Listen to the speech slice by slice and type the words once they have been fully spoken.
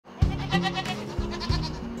Big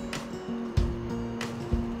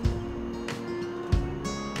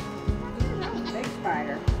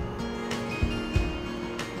spider.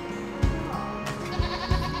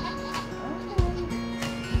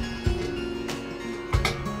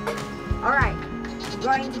 All right, I'm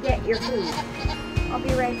going to get your food. I'll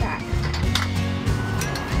be right back.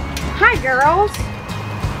 Hi, girls.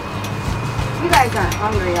 You guys aren't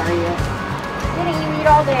hungry, are you? Didn't you eat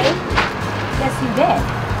all day? Yes, you did.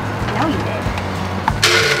 No, you did.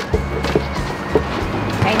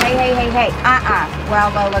 Hey, hey, hey, hey, hey. Well,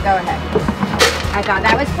 Lola, go ahead. I thought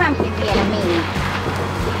that was Pumpkin being a meanie.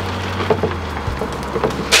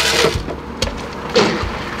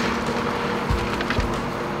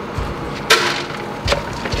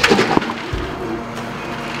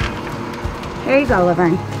 Here you go,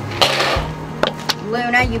 Laverne.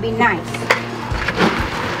 Luna, you be nice.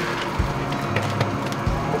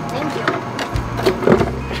 Thank you.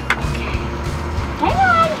 Hang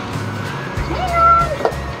on. Hang on.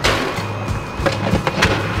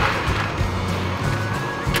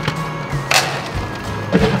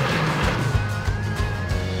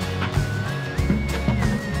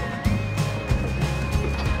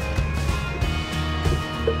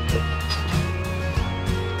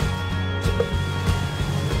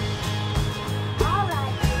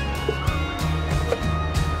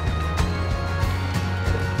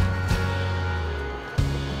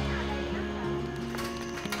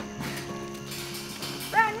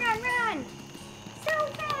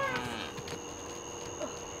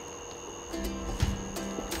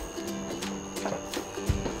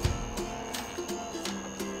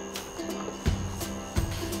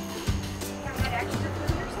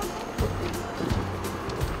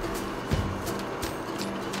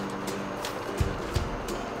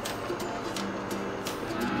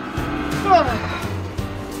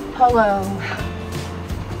 Hello.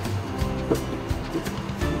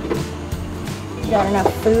 You got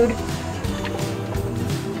enough food?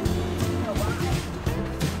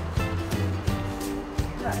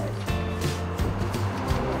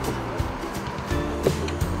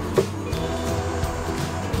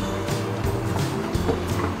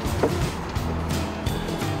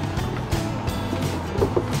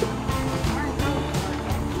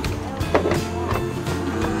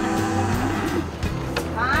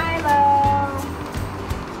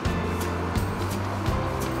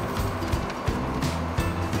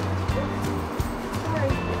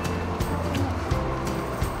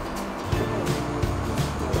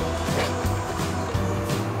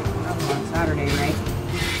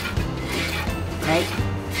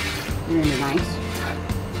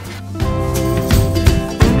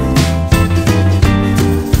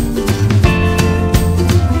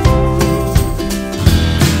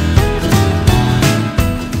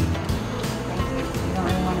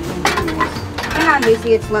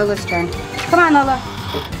 Lucy, it's Lola's turn. Come on, Lola.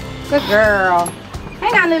 Good girl.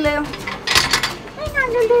 Hang on, Lulu. Hang on,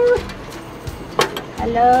 Lulu.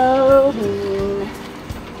 Hello, Bean.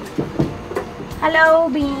 Hello,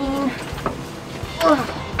 Bean. Ugh.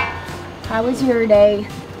 How was your day?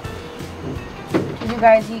 Did you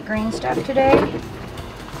guys eat green stuff today?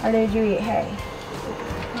 Or did you eat hay?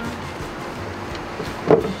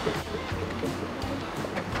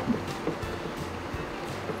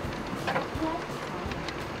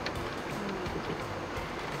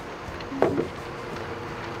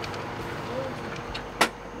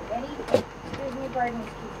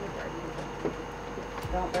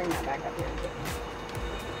 Don't bring that back up here.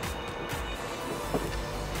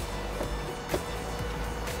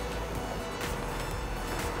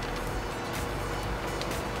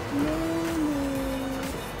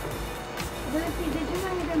 Lucy, did you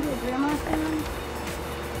know you're going to be a grandma soon?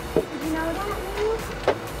 Did you know that, Lou?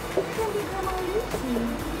 You're going to be Grandma Lucy.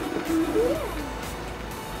 Yeah.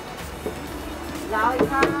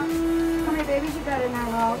 Lollipop. How many babies you got in that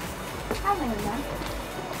house? How many, man?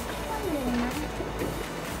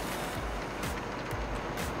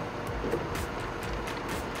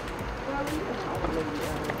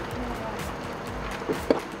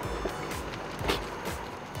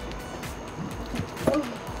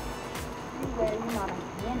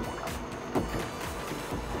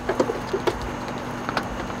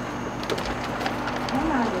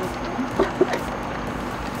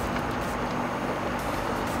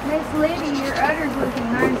 Miss Lady, your udder's looking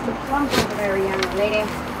nice and plump over there, young lady.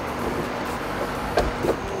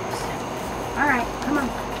 Alright, come on.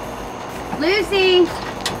 Lucy!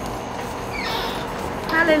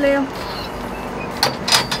 Hi, Lulu.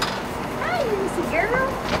 Hi, Lucy girl.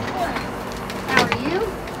 How are you?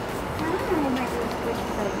 Hi, my little squishy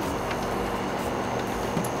buddy.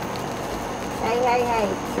 Hey.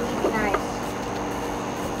 Be nice.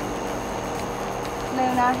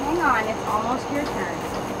 Luna, hang on. It's almost your turn.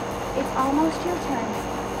 It's almost your turn.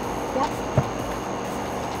 Yep.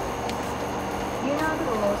 You know the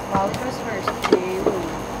rules. Lolly goes first. And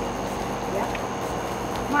Luna. Yep.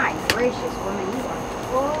 My gracious woman, you are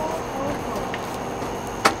full.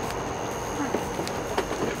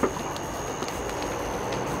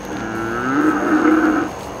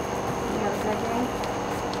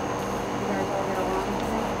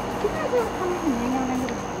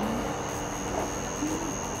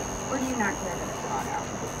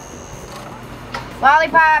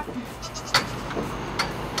 Lollipop!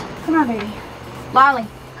 Come on, baby. Lolly,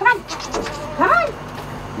 come on. Come on.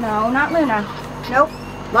 No, not Luna. Nope.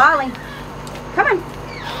 Lolly. Come on.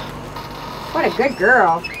 What a good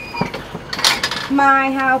girl.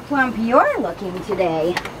 My, how plump you're looking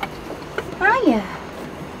today. Are you?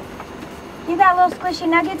 You got little squishy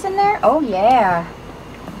nuggets in there? Oh, yeah.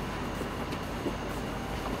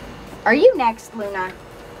 Are you next, Luna?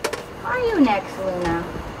 Are you next, Luna?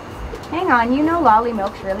 Hang on, you know Lolly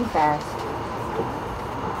milks really fast.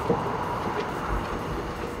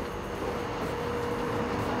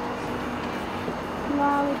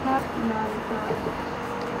 Lollipop.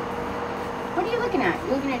 What are you looking at?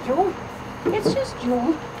 You looking at Jewel? It's just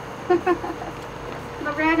Jewel.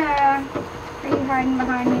 Loretta, are you hiding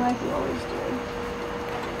behind me like you always do?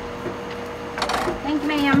 Thank you,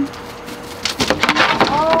 ma'am.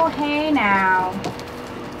 Oh, hey now.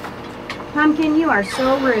 Pumpkin, you are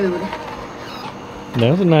so rude.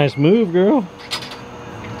 That's a nice move, girl.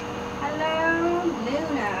 Hello,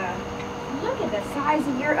 Luna. Look at the size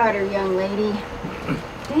of your udder, young lady.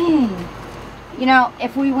 Dang. You know,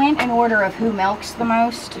 if we went in order of who milks the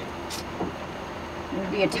most, it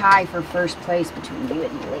would be a tie for first place between you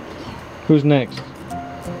and the lady. Who's next?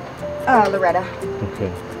 Loretta.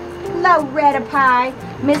 Okay. Loretta Pie.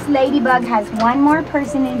 Miss Ladybug has one more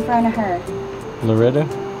person in front of her. Loretta?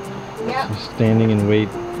 Yep. She's standing in wait.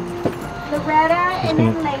 Loretta, and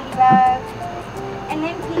then Ladybug, and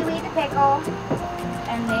then Pee-wee the pickle,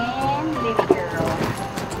 and then Libby Girl.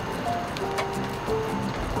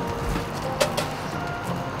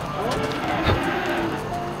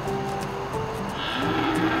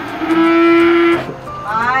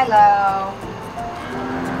 Milo.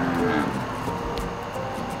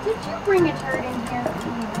 Did you bring a turd in here?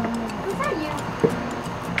 Was that you?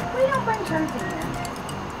 We don't bring turds in here.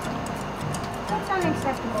 That's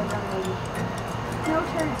unacceptable, young lady. No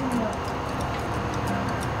turds in the milk.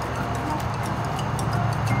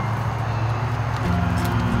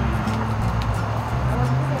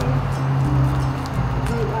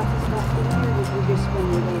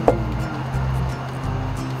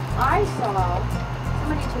 I saw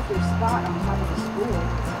somebody took your spot on top of the school.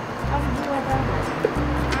 How did you let that happen?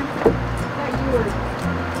 I thought you were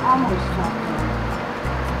almost talking.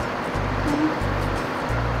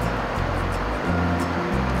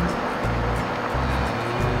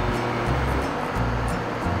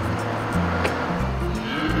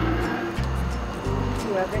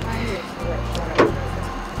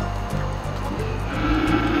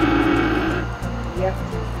 Yep.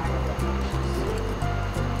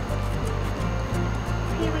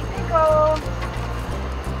 Pee-wee pickle.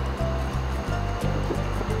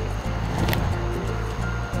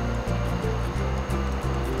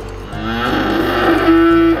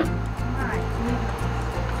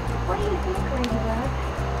 What do you think, Ladybug?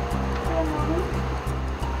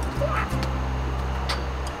 Yeah.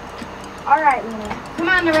 All right, Luna. Come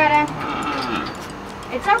on, Loretta.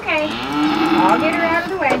 It's okay. I'll get her out of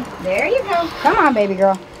the way. There you go. Come on, baby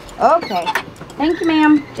girl. Okay. Thank you,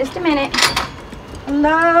 ma'am. Just a minute.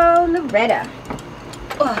 Hello, Loretta.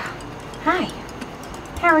 Oh, hi.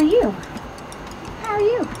 How are you? How are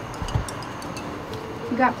you?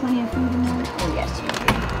 You got plenty of food in there? Oh, yes, you do.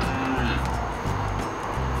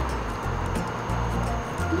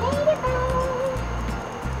 Ladybug.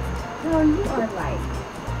 Girl, you are like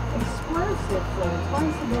explosive for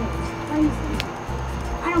twice a day. It's crazy.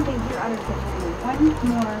 I don't think your udder could handle one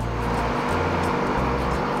more.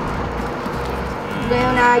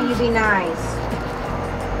 Luna, you be nice.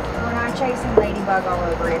 We're not chasing Ladybug all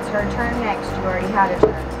over. It's her turn next. You already had a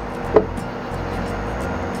turn.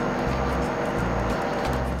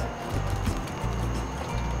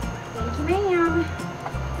 Thank you, ma'am.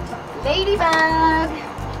 Ladybug.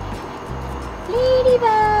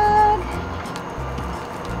 Ladybug.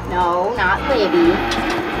 No, not Libby.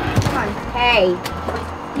 Come on. Hey.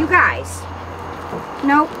 You guys.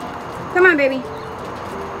 Nope. Come on, baby.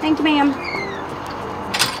 Thank you, ma'am.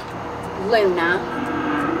 Luna.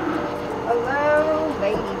 Hello,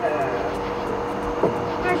 Ladybug.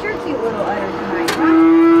 How's your cute cute little udder tonight, huh?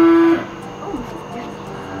 Oh my goodness.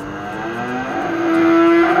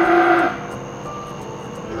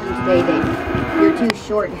 Day. You're too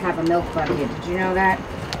short to have a milk bucket. Did you know that?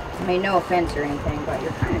 I mean, no offense or anything, but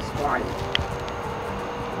you're kind of squatty.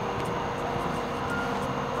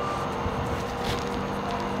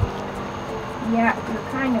 Yeah,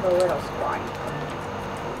 you're kind of a little squatty.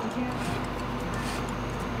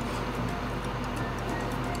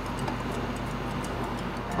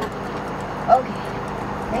 Okay.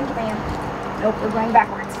 Thank you, ma'am. Nope, we're going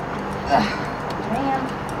backwards. Ma'am.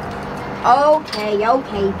 Okay,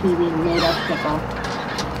 Pee-wee native pickle.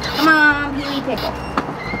 Come on, Pee-wee pickle.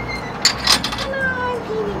 Come on,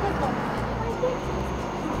 Pee-wee pickle.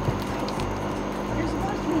 You're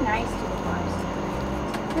supposed to be nice to the pups.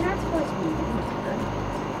 You're not supposed to be mean to her.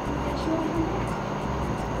 That's your own mess.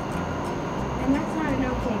 And that's not an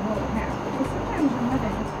okay role to have. Because sometimes your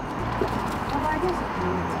mother has... Well, I guess it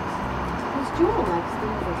kind of does. Because Jewel likes the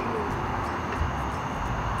other shoe.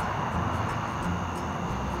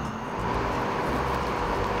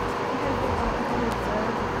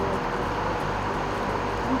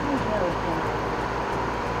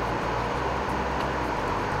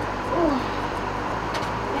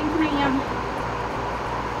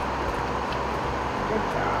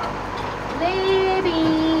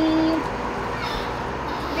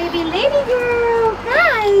 Lady girl,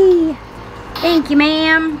 hi. Thank you,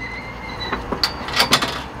 ma'am.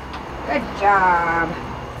 Good job.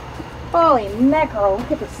 Holy mackerel,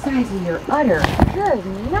 look at the size of your udder. Good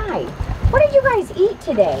night. What did you guys eat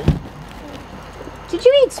today? Did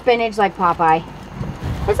you eat spinach like Popeye?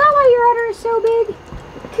 Is that why your udder is so big?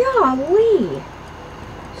 Golly.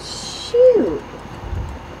 Shoot.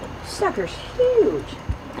 Sucker's huge.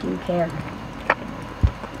 Do you care?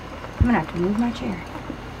 I'm gonna have to move my chair.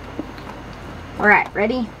 Alright,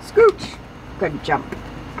 ready? Scooch. Good jump.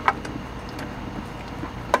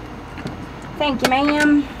 Thank you,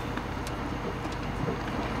 ma'am.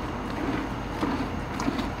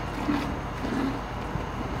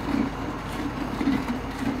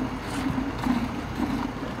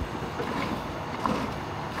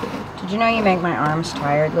 Did you know you make my arms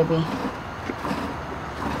tired, Libby?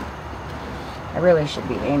 I really should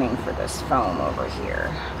be aiming for this foam over here.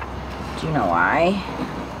 Do you know why?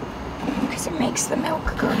 Because it makes the milk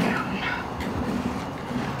go down.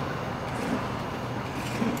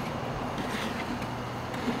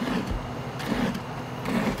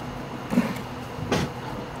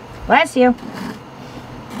 Bless you.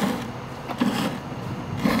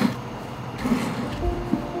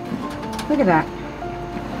 Look at that.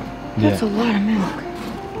 That's a lot of milk.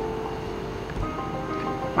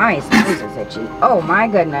 Mommy's nose is itchy. Oh my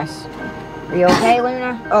goodness. Are you okay,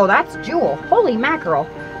 Luna? Oh, that's Jewel. Holy mackerel.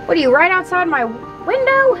 What are you, right outside my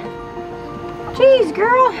window? Jeez,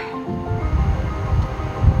 girl.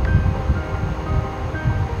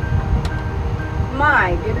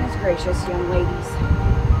 My goodness gracious, young ladies.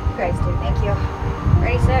 You guys do. Thank you.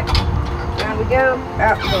 Ready, set. Down we go.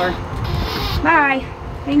 Out the door. Bye.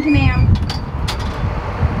 Thank you, ma'am.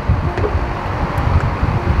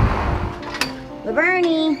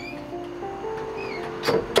 Lavernie.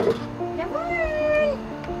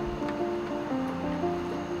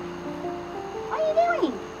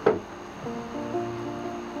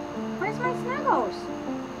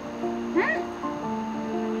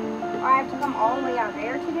 All the way out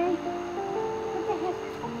there today? What the heck?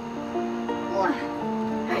 Oh,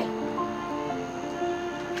 hi.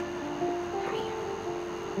 Hi.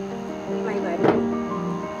 My buddy.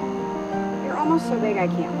 You're almost so big I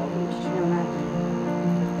can't hold you. Did you know that?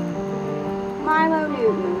 Milo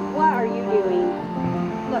Newton, what are you doing?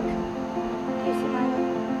 Look. Do you see Milo?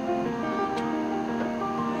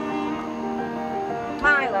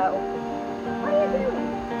 Milo. What are you doing?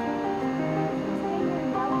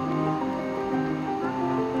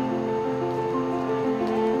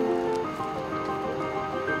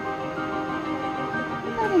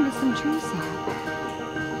 Some tree sap.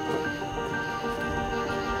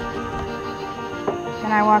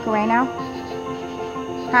 Can I walk away now?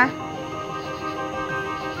 Huh?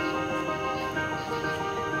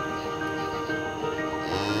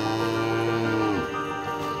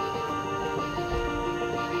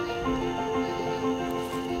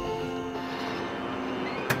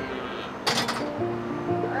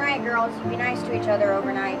 Alright, girls, be nice to each other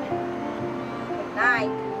overnight. Good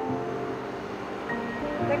night.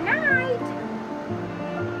 Good night.